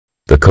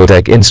The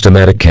Kodak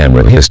Instamatic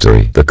camera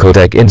history. The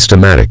Kodak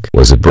Instamatic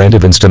was a brand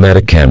of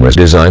Instamatic cameras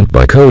designed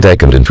by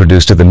Kodak and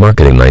introduced to the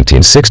market in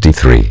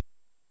 1963.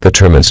 The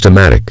term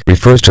Instamatic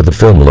refers to the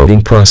film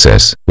loading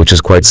process, which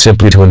is quite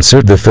simply to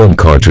insert the film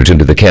cartridge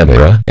into the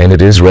camera and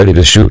it is ready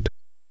to shoot.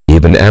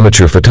 Even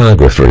amateur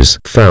photographers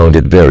found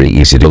it very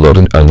easy to load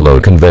and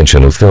unload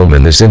conventional film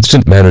in this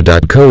instant manner.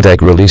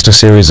 Kodak released a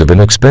series of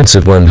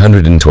inexpensive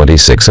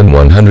 126 and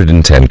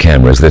 110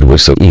 cameras that were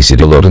so easy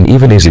to load and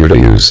even easier to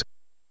use.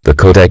 The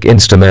Kodak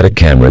Instamatic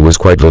camera was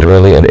quite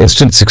literally an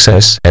instant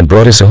success and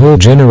brought us a whole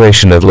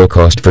generation of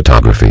low-cost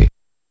photography.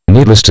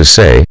 Needless to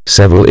say,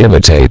 several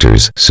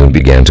imitators soon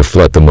began to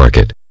flood the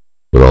market.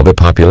 With all the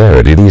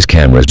popularity these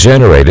cameras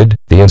generated,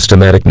 the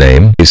Instamatic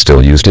name is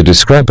still used to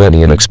describe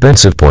any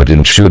inexpensive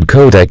point-and-shoot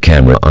Kodak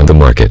camera on the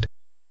market.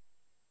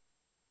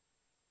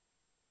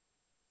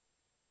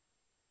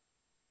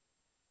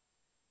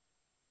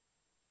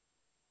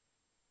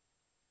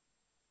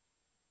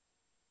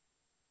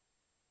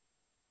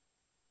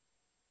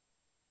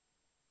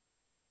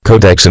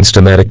 Kodak's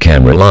Instamatic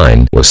camera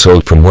line was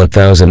sold from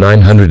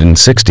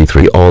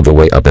 1963 all the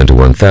way up into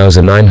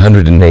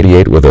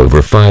 1988, with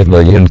over 5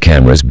 million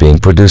cameras being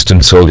produced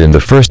and sold in the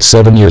first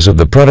 7 years of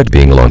the product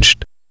being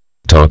launched.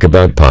 Talk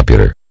about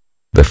popular.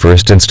 The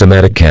first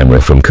Instamatic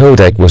camera from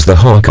Kodak was the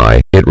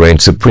Hawkeye. It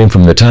reigned supreme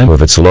from the time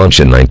of its launch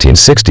in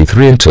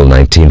 1963 until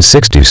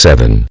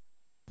 1967.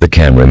 The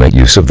camera made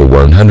use of the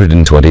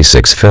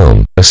 126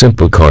 film, a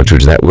simple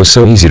cartridge that was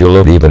so easy to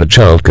load even a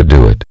child could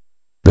do it.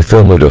 The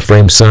film had a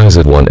frame size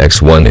of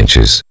 1x1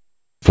 inches.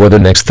 For the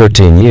next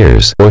 13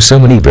 years or so,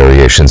 many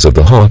variations of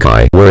the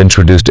Hawkeye were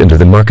introduced into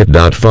the market.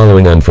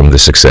 Following on from the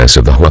success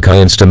of the Hawkeye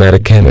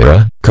Instamatic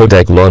camera,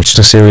 Kodak launched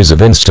a series of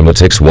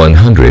Instamatics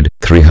 100,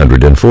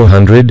 300 and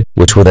 400,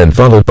 which were then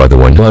followed by the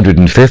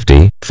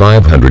 150,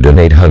 500 and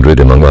 800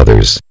 among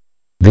others.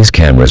 These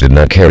cameras did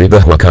not carry the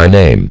Hawkeye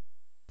name.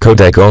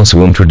 Kodak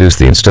also introduced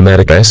the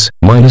Instamatic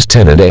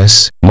S-10 and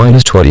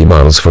S-20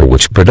 models, for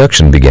which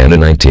production began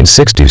in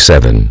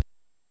 1967.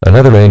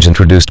 Another range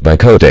introduced by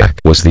Kodak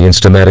was the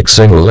Instamatic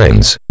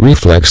single-lens,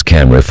 reflex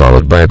camera,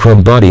 followed by a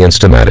chrome body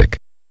Instamatic.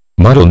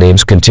 Model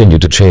names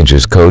continued to change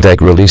as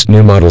Kodak released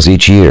new models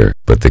each year,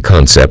 but the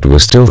concept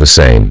was still the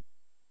same.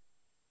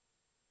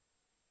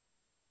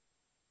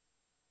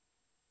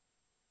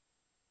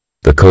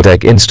 The Kodak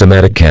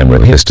Instamatic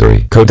camera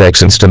history.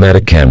 Kodak's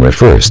Instamatic camera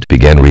first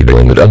began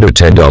retailing at under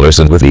 $10,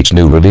 and with each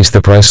new release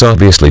the price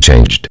obviously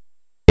changed.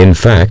 In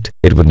fact,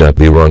 it would not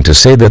be wrong to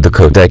say that the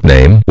Kodak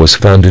name was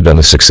founded on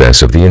the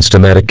success of the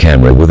Instamatic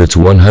camera with its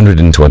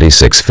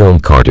 126 film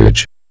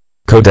cartridge.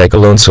 Kodak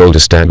alone sold a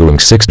staggering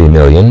 60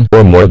 million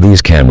or more of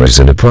these cameras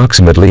in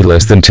approximately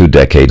less than 2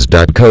 decades.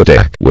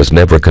 Kodak was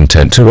never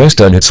content to rest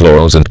on its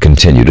laurels and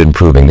continued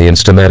improving the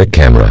Instamatic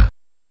camera.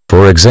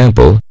 For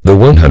example, the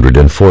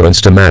 104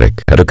 Instamatic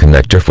had a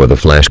connector for the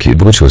flash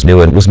cube which was new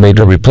and was made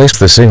to replace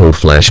the single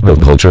flash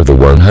bulb holder of the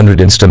 100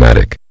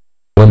 Instamatic.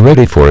 When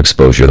ready for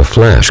exposure, the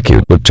flash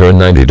cube would turn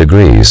 90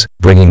 degrees,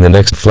 bringing the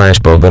next flash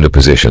bulb into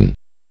position.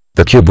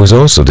 The cube was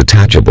also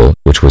detachable,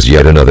 which was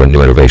yet another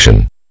new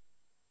innovation.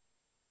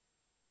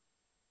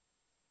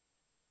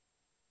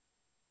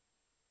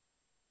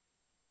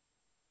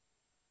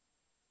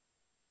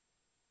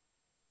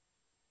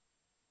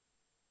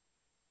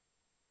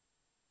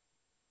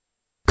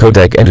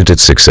 Kodak ended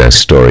its success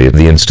story of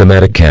the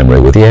Instamatic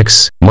camera with the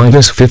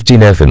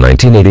X-15F in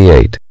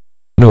 1988.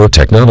 Newer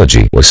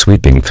technology was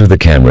sweeping through the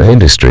camera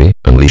industry,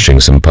 unleashing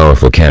some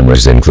powerful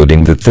cameras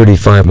including the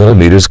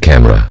 35mm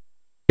camera.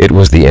 It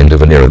was the end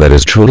of an era that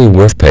is truly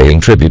worth paying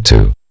tribute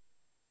to.